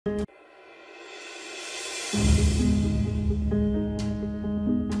Hello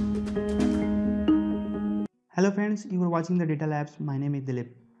friends, you are watching the Data Labs. My name is Dilip.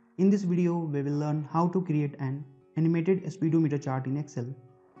 In this video, we will learn how to create an animated speedometer chart in Excel.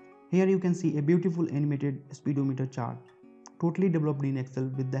 Here you can see a beautiful animated speedometer chart, totally developed in Excel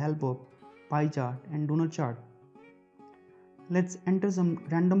with the help of pie chart and donut chart. Let's enter some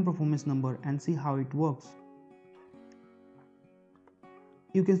random performance number and see how it works.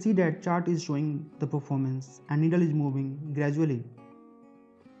 You can see that chart is showing the performance and needle is moving gradually.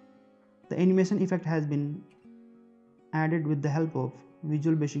 The animation effect has been added with the help of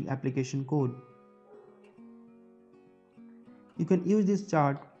Visual Basic application code. You can use this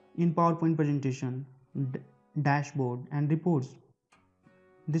chart in PowerPoint presentation, dashboard and reports.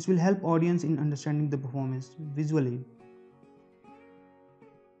 This will help audience in understanding the performance visually.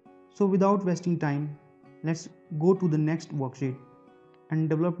 So without wasting time, let's go to the next worksheet and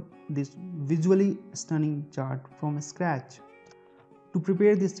develop this visually stunning chart from scratch. To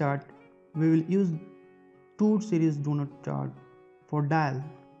prepare this chart, we will use two series donut chart for dial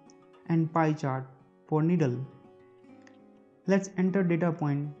and pie chart for needle. Let's enter data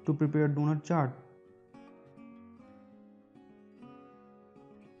point to prepare donut chart.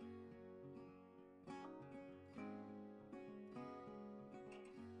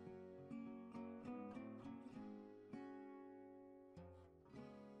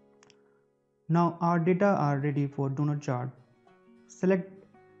 Now our data are ready for donut chart. Select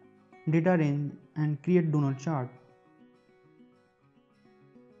data range and create donut chart.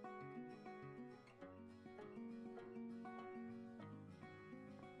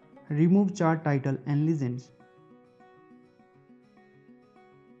 Remove chart title and legends.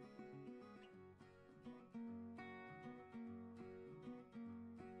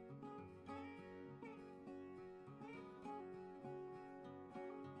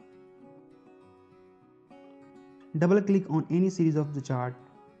 Double click on any series of the chart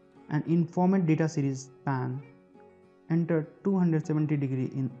and in format data series pan, enter 270 degree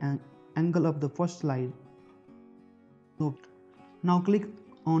in angle of the first slide. Now click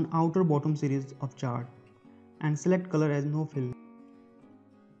on outer bottom series of chart and select color as no fill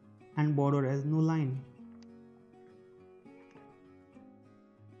and border as no line.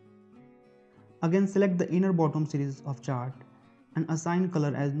 Again select the inner bottom series of chart and assign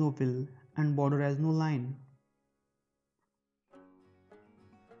color as no fill and border as no line.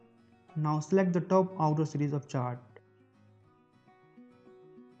 Now select the top outer series of chart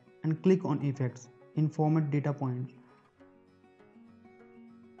and click on effects in format data point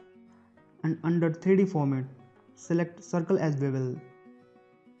and under 3D format select circle as bevel.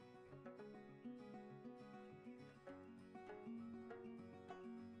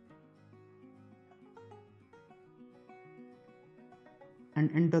 And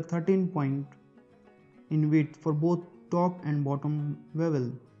enter 13 point in width for both top and bottom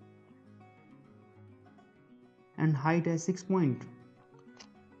bevel and height as 6 point.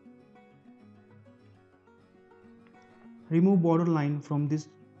 Remove border line from this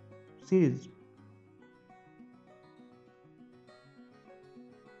series.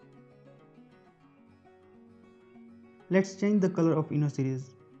 Let's change the color of inner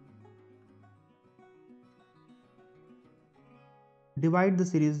series. Divide the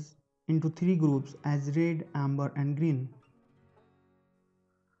series into 3 groups as red, amber and green.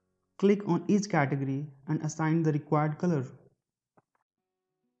 Click on each category and assign the required color.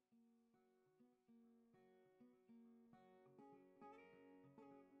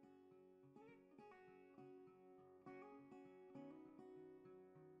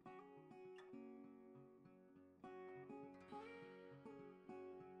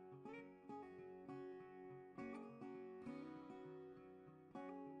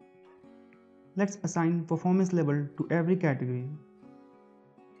 Let's assign performance level to every category.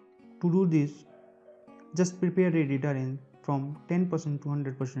 To do this, just prepare a data range from 10% to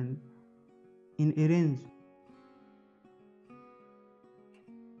 100% in a range.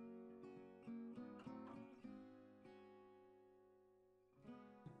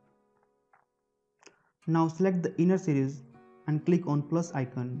 Now select the inner series and click on plus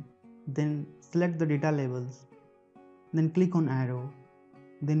icon, then select the data labels, then click on arrow,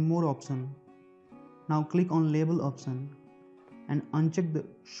 then more option. Now click on label option and uncheck the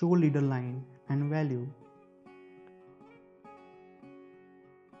show leader line and value.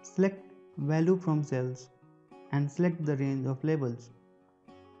 Select value from cells and select the range of labels.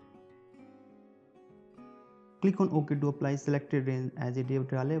 Click on OK to apply selected range as a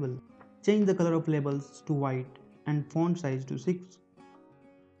data label. Change the color of labels to white and font size to 6.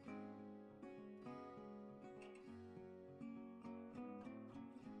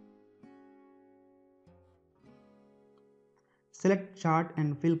 Select chart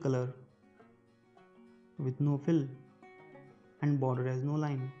and fill color with no fill and border as no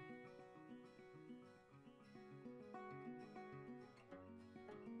line.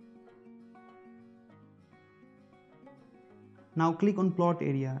 Now click on plot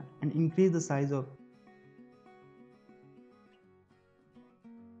area and increase the size of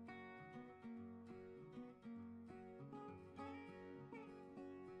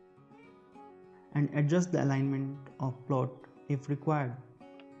and adjust the alignment of plot if required.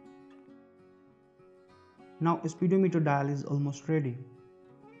 Now speedometer dial is almost ready.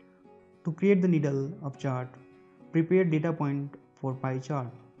 To create the needle of chart, prepare data point for pie chart.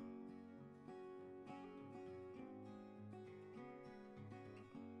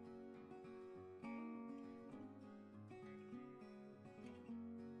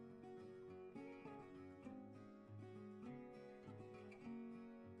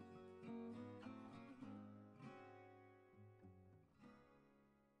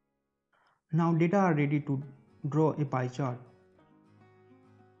 Now data are ready to draw a pie chart.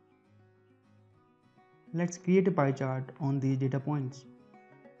 Let's create a pie chart on these data points.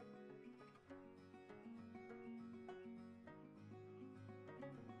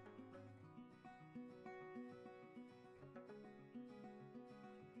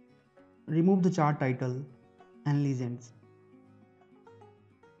 Remove the chart title and legends.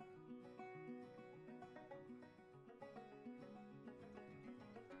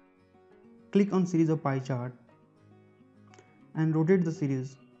 Click on series of pie chart and rotate the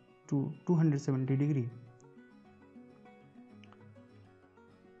series to 270 degree.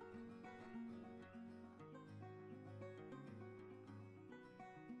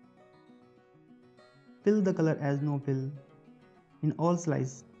 Fill the color as no fill in all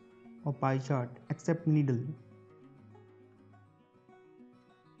slices of pie chart except needle.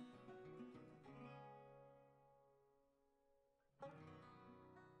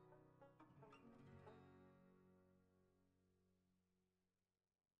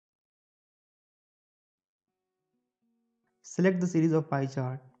 Select the series of pie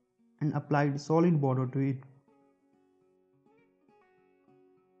chart and apply solid border to it.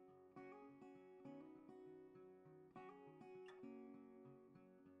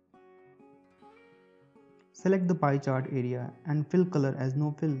 Select the pie chart area and fill color as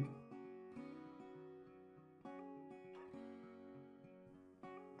no fill.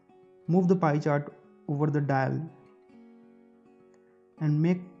 Move the pie chart over the dial and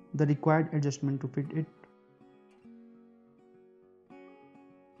make the required adjustment to fit it.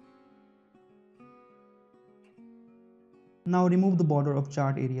 Now remove the border of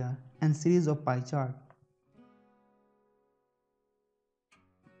chart area and series of pie chart.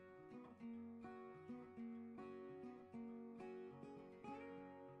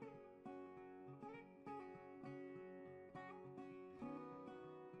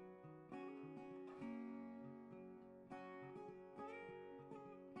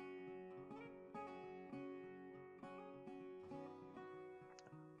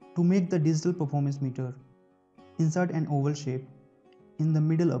 To make the digital performance meter, insert an oval shape in the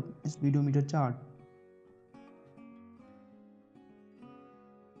middle of speedometer chart.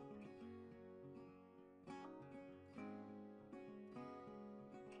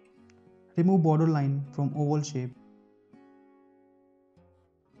 Remove border line from oval shape.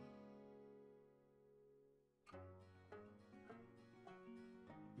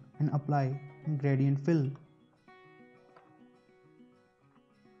 And apply gradient fill.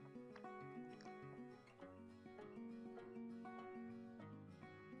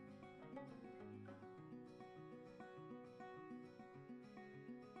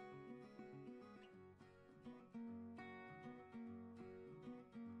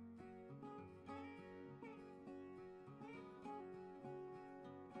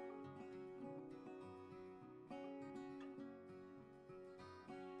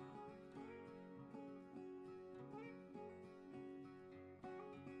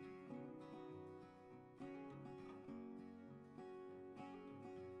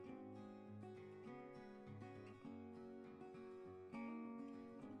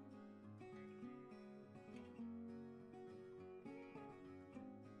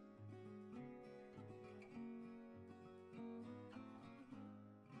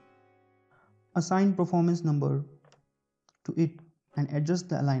 Assign performance number to it and adjust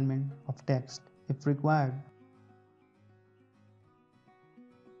the alignment of text if required.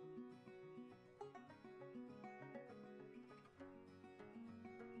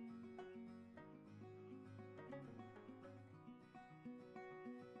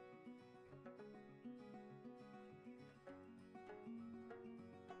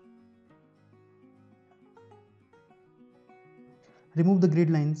 Remove the grid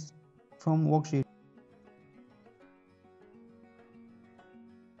lines from worksheet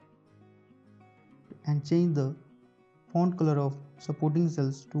and change the font color of supporting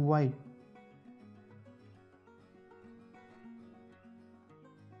cells to white.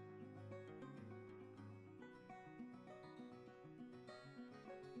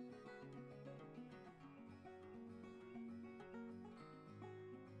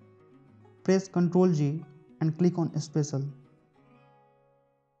 Press Ctrl J and click on Special.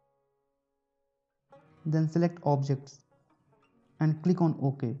 Then select Objects and click on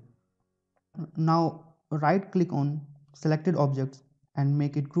OK. Now right click on selected objects and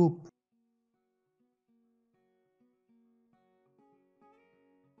make it group.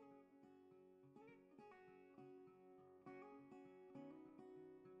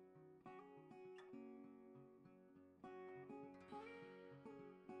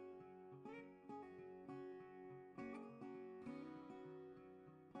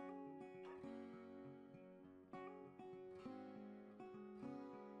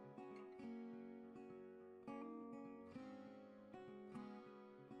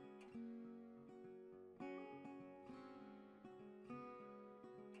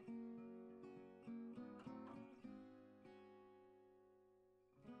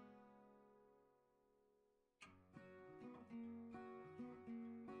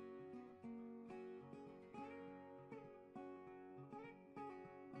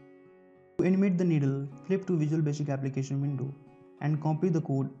 To animate the needle, flip to Visual Basic application window and copy the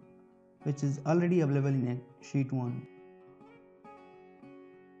code which is already available in sheet 1.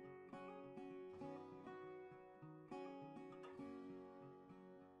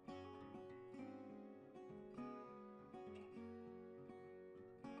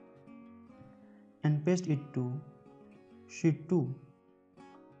 And paste it to sheet 2.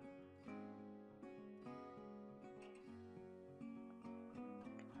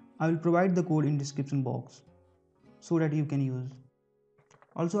 I will provide the code in description box so that you can use.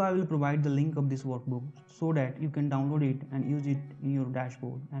 Also, I will provide the link of this workbook so that you can download it and use it in your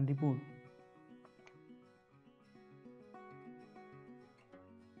dashboard and report.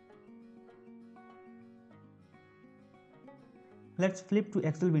 Let's flip to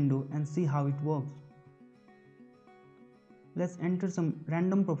Excel window and see how it works. Let's enter some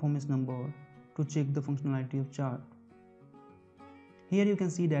random performance number to check the functionality of chart. Here you can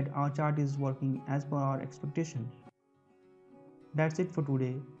see that our chart is working as per our expectations. That's it for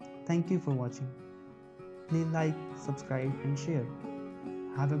today. Thank you for watching. Please like, subscribe and share.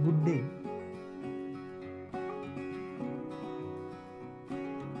 Have a good day.